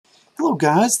Hello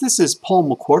guys, this is Paul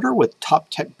McWhorter with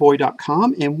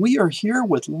TopTechBoy.com, and we are here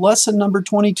with lesson number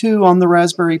 22 on the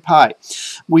Raspberry Pi.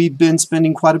 We've been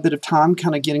spending quite a bit of time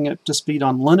kind of getting up to speed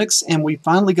on Linux, and we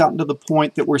finally gotten to the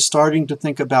point that we're starting to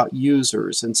think about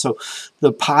users. And so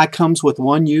the Pi comes with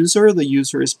one user. The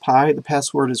user is Pi, the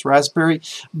password is Raspberry.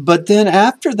 But then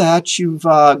after that, you've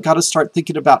got to start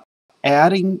thinking about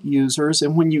adding users,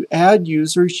 and when you add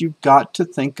users, you've got to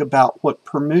think about what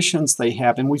permissions they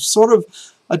have. And we've sort of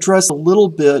addressed a little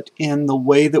bit in the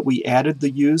way that we added the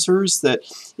users, that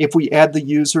if we add the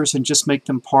users and just make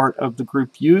them part of the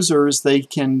group users, they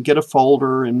can get a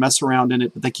folder and mess around in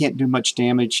it, but they can't do much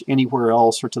damage anywhere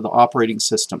else or to the operating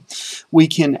system. We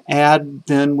can add,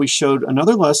 then we showed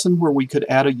another lesson where we could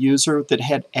add a user that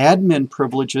had admin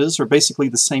privileges, or basically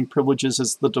the same privileges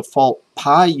as the default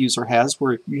Pi user has,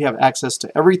 where you have access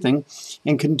to everything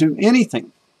and can do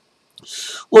anything.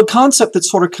 Well, a concept that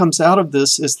sort of comes out of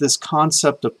this is this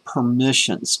concept of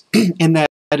permissions, and that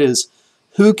is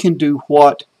who can do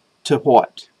what to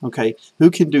what, okay? Who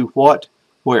can do what,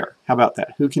 where? How about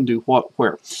that? Who can do what,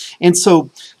 where? And so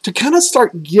to kind of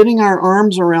start getting our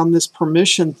arms around this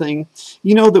permission thing,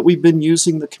 you know that we've been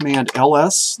using the command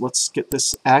ls. Let's get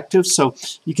this active. So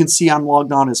you can see I'm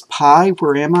logged on as Pi.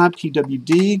 Where am I?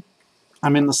 pwd.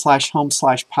 I'm in the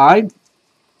 /home/Pi.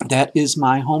 That is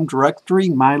my home directory,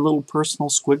 my little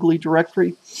personal squiggly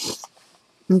directory.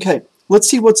 Okay, let's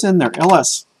see what's in there.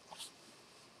 ls.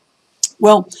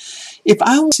 Well, if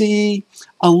I see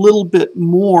a little bit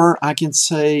more, I can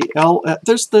say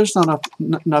there's not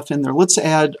enough in there. Let's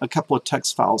add a couple of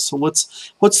text files. So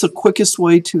what's the quickest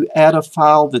way to add a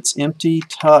file that's empty?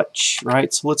 Touch,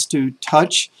 right? So let's do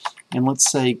touch, and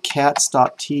let's say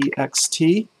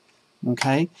cats.txt,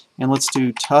 okay? And let's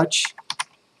do touch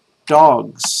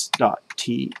dogs.txt.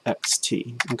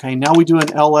 Okay, now we do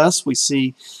an ls. We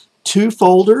see two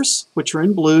folders, which are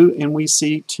in blue, and we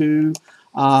see two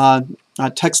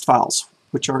text files,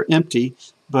 which are empty,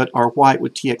 but are white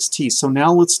with txt. So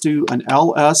now let's do an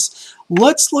ls.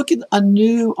 Let's look at a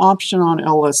new option on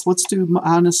ls. Let's do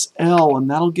 -l, and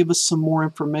that'll give us some more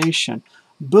information.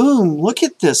 Boom, look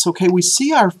at this. Okay, we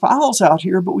see our files out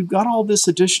here, but we've got all this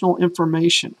additional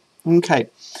information. Okay,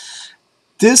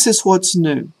 this is what's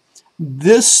new.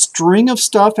 This string of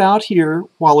stuff out here,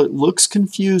 while it looks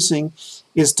confusing,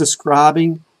 is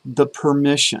describing the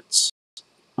permissions.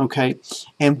 Okay,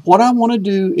 and what I want to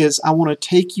do is I want to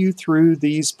take you through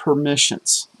these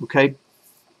permissions. Okay,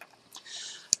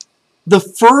 the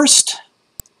first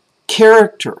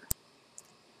character,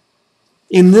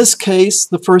 in this case,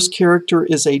 the first character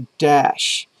is a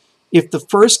dash. If the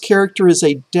first character is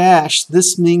a dash,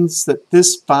 this means that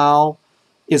this file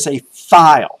is a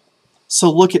file. So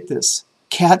look at this.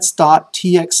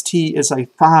 Cats.txt is a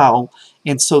file,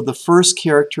 and so the first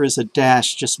character is a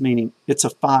dash, just meaning it's a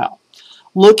file.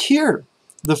 Look here.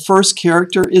 The first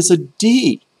character is a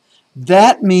D.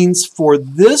 That means for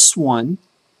this one,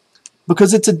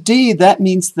 because it's a D, that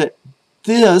means that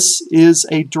this is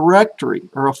a directory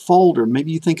or a folder.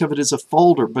 Maybe you think of it as a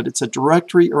folder, but it's a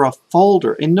directory or a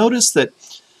folder. And notice that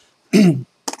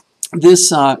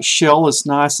this shell is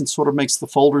nice and sort of makes the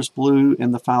folders blue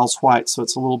and the files white, so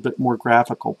it's a little bit more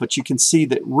graphical. But you can see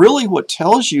that really what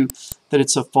tells you that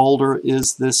it's a folder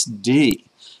is this D.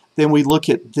 Then we look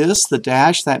at this, the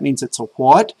dash, that means it's a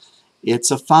what?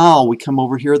 It's a file. We come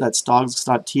over here, that's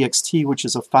dogs.txt, which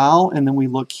is a file, and then we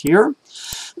look here,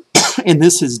 and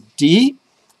this is D,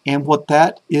 and what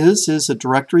that is a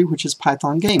directory, which is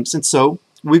Python games. And so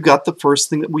we've got the first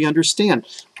thing that we understand.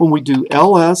 When we do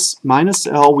ls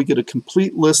 -l, we get a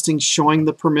complete listing showing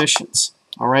the permissions.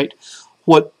 All right.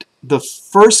 What the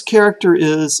first character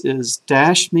is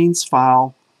dash means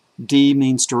file, D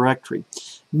means directory.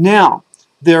 Now,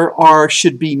 there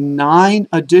should be 9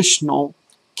 additional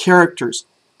characters,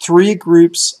 3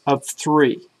 groups of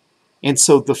 3. And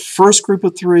so the first group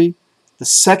of 3, the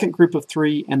second group of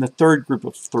 3, and the third group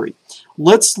of 3.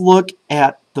 Let's look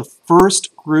at the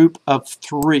first group of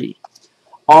 3,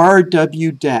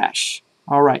 RW dash.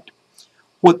 All right.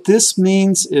 What this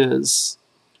means is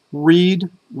read,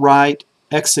 write,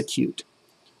 execute.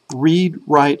 Read,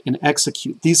 write, and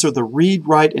execute. These are the read,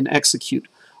 write, and execute.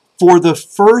 For the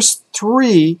first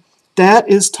 3, that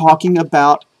is talking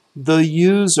about the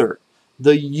user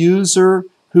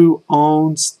who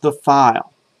owns the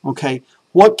file. Okay.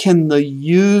 What can the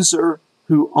user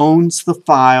who owns the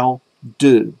file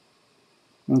do?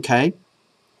 Okay,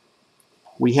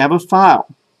 we have a file.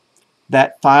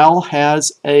 That file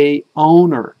has a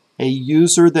owner, a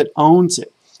user that owns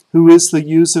it. Who is the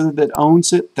user that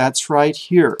owns it? That's right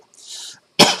here.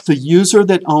 The user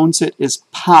that owns it is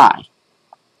Pi.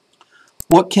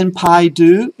 What can Pi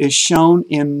do is shown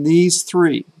in these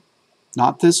three.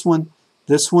 Not this one,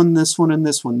 this one, this one, and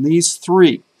this one. These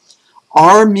three.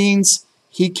 R means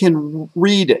he can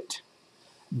read it.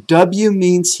 W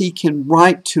means he can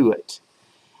write to it.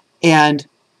 And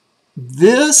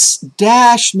this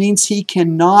dash means he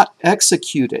cannot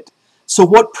execute it. So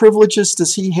what privileges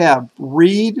does he have?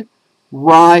 Read,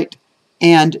 write,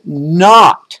 and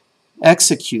not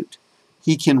execute.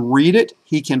 He can read it,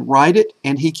 he can write it,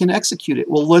 and he can execute it.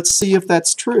 Well, let's see if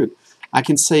that's true. I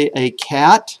can say a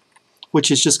cat,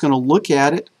 which is just going to look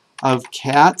at it, of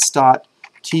cats.txt,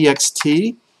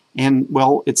 and,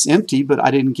 well, it's empty, but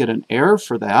I didn't get an error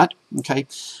for that. Okay,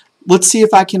 let's see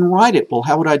if I can write it. Well,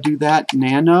 how would I do that?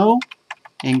 Nano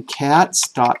and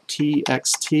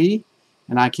cats.txt,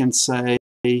 and I can say,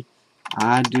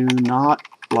 I do not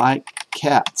like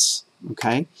cats.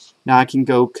 Okay, now I can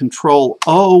go Control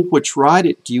O, which write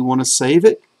it. Do you want to save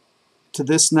it to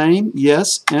this name?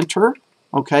 Yes, enter.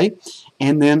 Okay,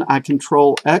 and then I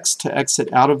Control X to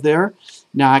exit out of there.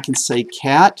 Now I can say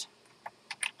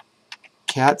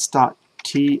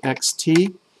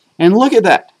cats.txt, and look at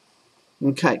that.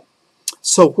 Okay,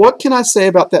 so what can I say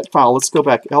about that file? Let's go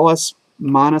back,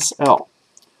 ls-l.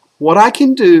 What I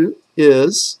can do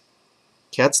is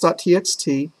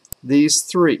cats.txt, these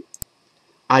three.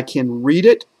 I can read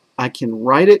it, I can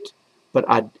write it, but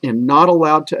I am not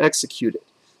allowed to execute it.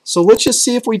 So let's just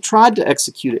see if we tried to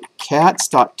execute it.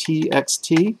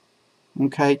 Cats.txt,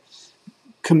 okay,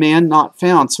 command not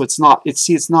found. So it's not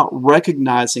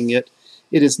recognizing it.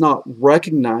 It is not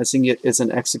recognizing it as an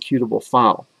executable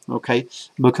file, okay,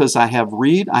 because I have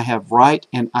read, I have write,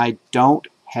 and I don't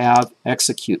have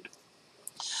execute.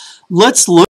 Let's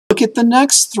look at the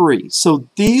next three. So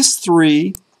these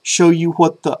three show you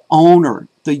what the owner,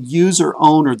 the user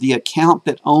owner, the account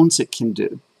that owns it can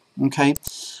do. Okay.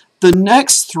 The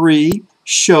next three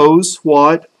shows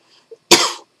what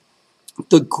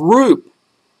the group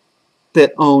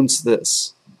that owns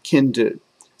this can do.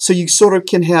 So you sort of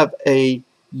can have a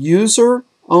user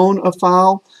own a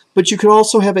file, but you could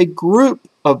also have a group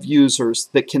of users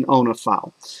that can own a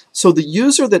file. So the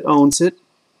user that owns it,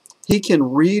 he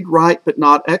can read, write, but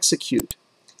not execute.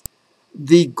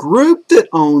 The group that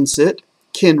owns it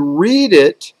can read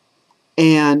it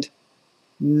and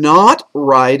not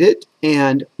write it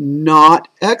and not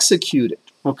execute it.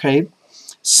 Okay,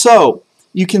 so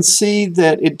you can see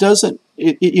that it doesn't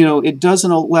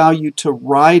allow you to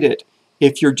write it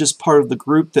if you're just part of the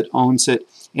group that owns it,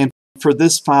 and for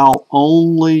this file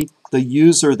only the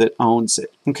user that owns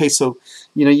it. Okay, so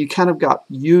you kind of got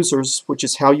users, which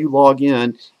is how you log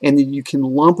in, and then you can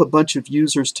lump a bunch of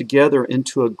users together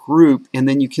into a group, and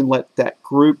then you can let that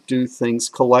group do things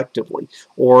collectively,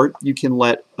 or you can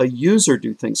let a user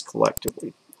do things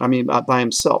collectively, by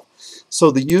himself. So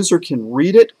the user can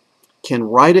read it, can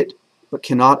write it, but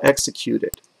cannot execute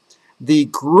it. The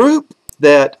group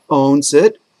that owns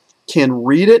it can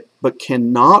read it, but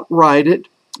cannot write it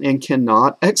and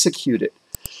cannot execute it.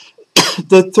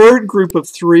 The third group of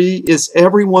three is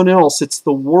everyone else. It's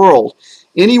the world.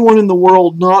 Anyone in the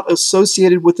world not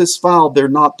associated with this file. They're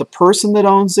not the person that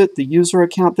owns it, the user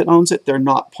account that owns it. They're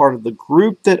not part of the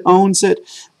group that owns it.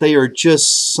 They are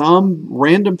just some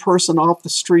random person off the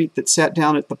street that sat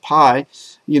down at the Pi.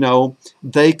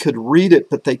 They could read it,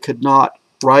 but they could not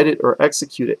write it or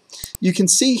execute it. You can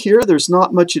see here there's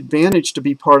not much advantage to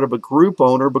be part of a group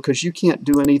owner because you can't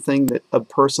do anything that a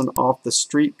person off the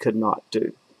street could not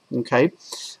do. Okay,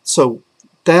 so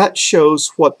that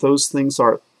shows what those things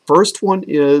are. First one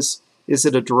is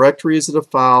it a directory, is it a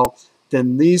file?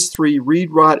 Then these three,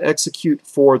 read, write, execute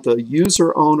for the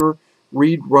user owner,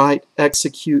 read, write,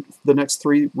 execute, the next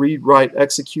three, read, write,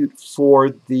 execute for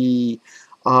the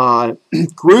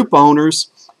group owners,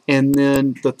 and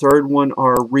then the third one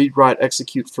are read, write,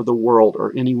 execute for the world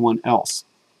or anyone else.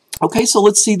 Okay, so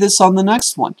let's see this on the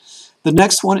next one. The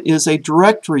next one is a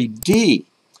directory, D.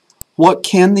 What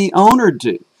can the owner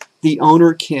do? The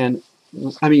owner can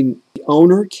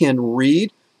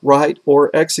read, write,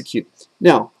 or execute.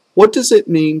 Now, what does it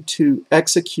mean to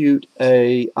execute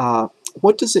a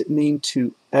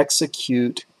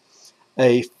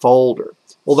folder?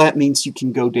 Well, that means you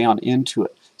can go down into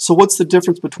it. So what's the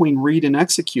difference between read and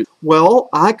execute? Well,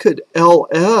 I could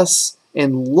ls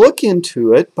and look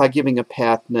into it by giving a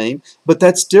path name, but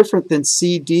that's different than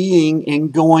cding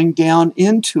and going down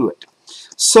into it.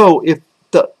 So if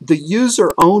the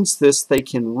user owns this, they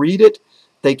can read it,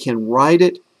 they can write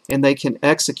it, and they can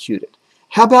execute it.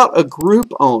 How about a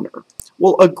group owner?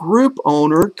 Well, a group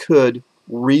owner could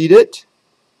read it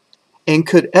and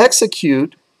could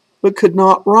execute, but could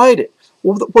not write it.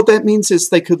 Well, what that means is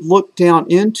they could look down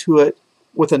into it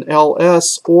with an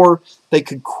ls, or they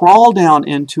could crawl down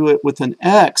into it with an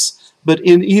x, but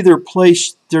in either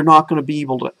place they're not going to be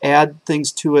able to add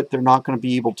things to it, they're not going to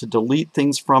be able to delete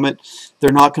things from it,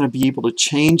 they're not going to be able to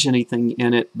change anything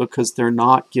in it because they're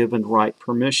not given right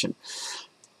permission.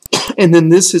 And then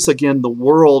this is again the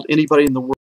world. Anybody in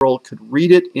the world could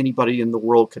read it, anybody in the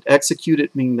world could execute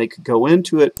it, meaning they could go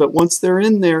into it, but once they're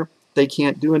in there they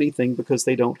can't do anything because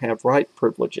they don't have write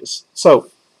privileges. So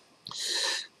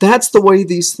that's the way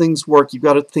these things work. You've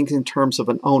got to think in terms of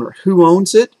an owner. Who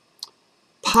owns it?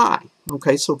 Pi.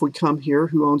 Okay, so if we come here,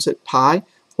 who owns it? Pi.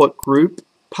 What group?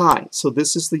 Pi. So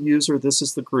this is the user, this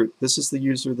is the group. This is the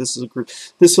user, this is a group.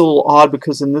 This is a little odd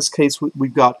because in this case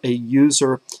we've got a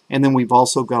user and then we've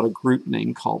also got a group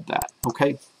name called that.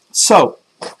 Okay, so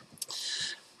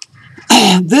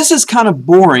this is kind of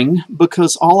boring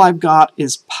because all I've got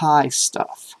is Pi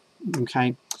stuff.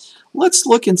 Okay, let's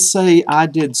look and say I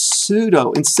did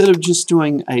sudo, instead of just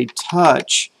doing a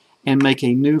touch and make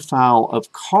a new file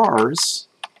of cars.txt,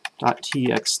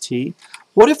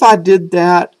 what if I did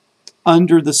that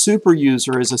under the super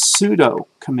user as a sudo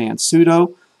command,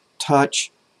 sudo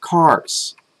touch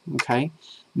cars. Okay,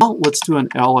 now let's do an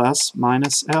ls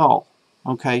 -l.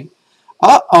 Okay,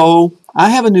 uh-oh, I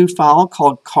have a new file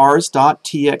called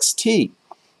cars.txt.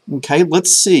 Okay,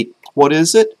 let's see, what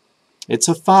is it? It's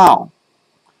a file.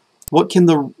 What can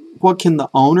the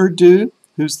owner do?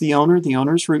 Who's the owner? The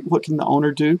owner's root. What can the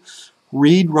owner do?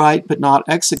 Read, write, but not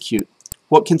execute.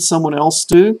 What can someone else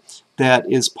do that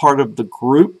is part of the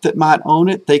group that might own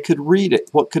it? They could read it.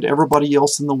 What could everybody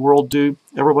else in the world do?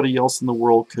 Everybody else in the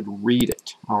world could read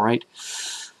it. All right.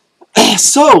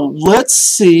 So let's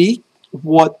see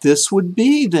what this would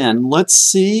be then. Let's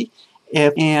see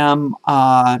if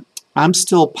I'm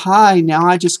still Pi. Now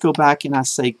I just go back and I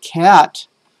say cat,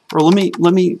 or let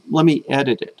me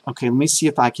edit it. Okay, let me see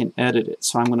if I can edit it.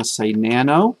 So I'm going to say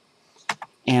nano,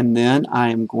 and then I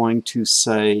am going to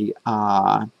say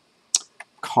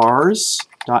cars.txt.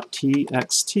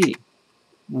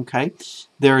 Okay,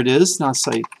 there it is. Now I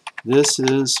say this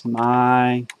is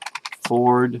my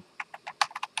Ford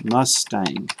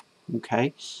Mustang.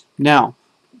 Okay, now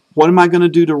what am I going to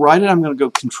do to write it? I'm going to go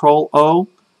Control O.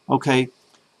 Okay,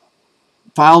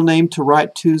 file name to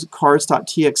write to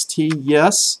cars.txt.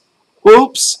 Yes.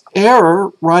 Oops,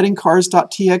 error, writing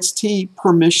cars.txt,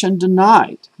 permission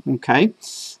denied. Okay,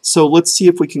 so let's see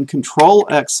if we can Control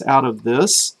X out of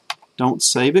this. Don't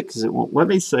save it because it won't let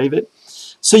me save it.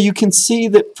 So you can see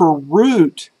that for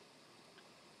root,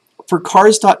 for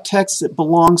cars.txt, it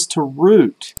belongs to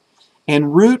root.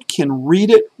 And root can read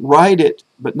it, write it,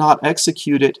 but not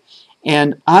execute it.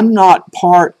 And I'm not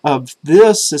part of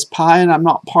this as Pi, and I'm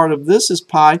not part of this as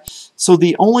Pi. So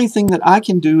the only thing that I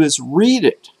can do is read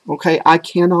it. Okay, I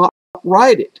cannot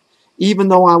write it. Even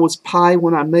though I was Pi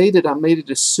when I made it a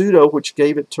sudo, which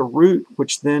gave it to root,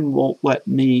 which then won't let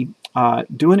me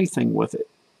do anything with it.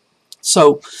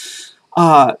 So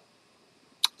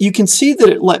you can see that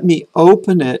it let me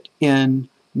open it in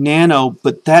Nano,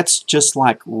 but that's just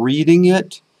like reading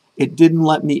it. It didn't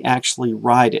let me actually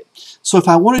write it. So if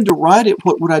I wanted to write it,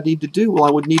 what would I need to do? Well,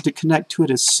 I would need to connect to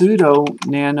it as sudo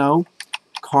nano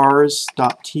cars.txt,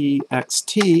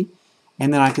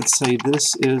 and then I could say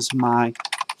this is my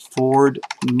Ford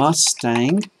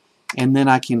Mustang, and then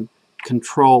I can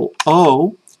Control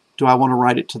O. Do I want to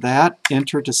write it to that?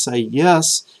 Enter to say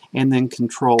yes, and then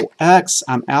Control X.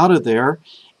 I'm out of there,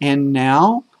 and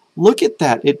now look at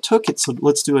that. It took it. So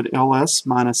let's do it ls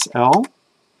 -l.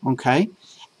 Okay.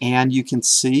 And you can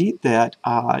see that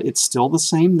it's still the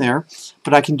same there.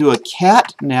 But I can do a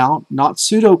cat now, not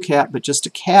sudo cat, but just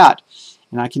a cat.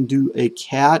 And I can do a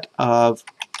cat of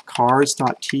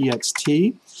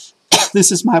cars.txt.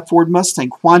 This is my Ford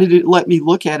Mustang. Why did it let me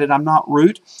look at it? I'm not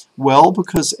root. Well,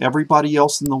 because everybody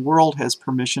else in the world has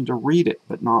permission to read it,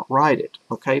 but not write it.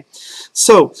 Okay?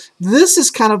 So this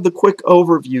is kind of the quick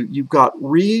overview. You've got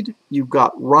read, you've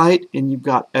got write, and you've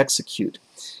got execute.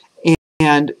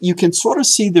 And you can sort of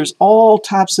see there's all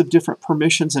types of different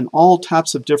permissions and all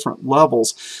types of different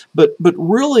levels. But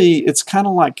really, it's kind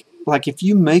of like if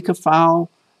you make a file,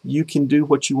 you can do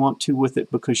what you want to with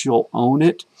it because you'll own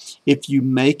it. If you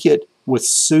make it with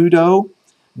sudo,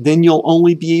 then you'll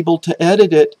only be able to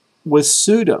edit it with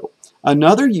sudo.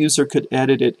 Another user could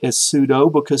edit it as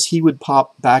sudo because he would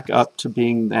pop back up to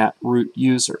being that root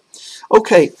user.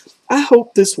 Okay, I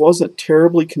hope this wasn't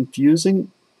terribly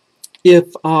confusing.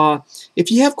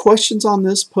 If you have questions on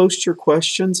this, post your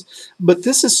questions. But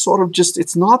this is sort of just,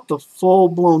 it's not the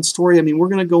full-blown story. I mean, we're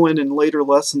going to go in later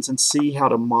lessons and see how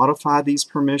to modify these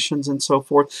permissions and so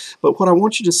forth. But what I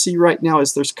want you to see right now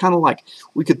is there's kind of like,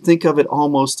 we could think of it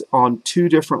almost on two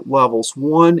different levels.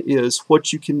 One is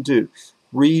what you can do,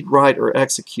 read, write, or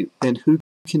execute, and who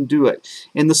can do it.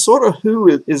 And the sort of who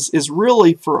is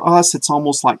really, for us, it's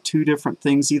almost like two different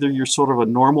things. Either you're sort of a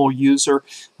normal user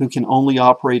who can only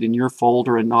operate in your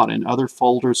folder and not in other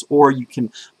folders, or you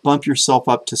can bump yourself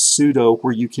up to sudo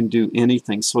where you can do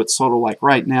anything. So it's sort of like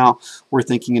right now we're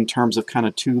thinking in terms of kind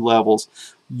of two levels.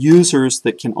 Users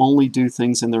that can only do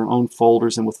things in their own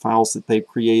folders and with files that they've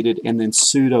created, and then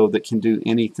sudo that can do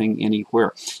anything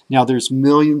anywhere. Now there's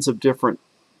millions of different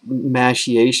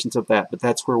machinations of that, but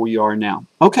that's where we are now.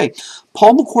 Okay,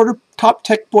 Paul McWhorter,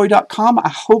 TopTechBoy.com. I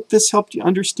hope this helped you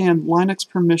understand Linux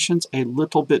permissions a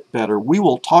little bit better. We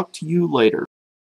will talk to you later.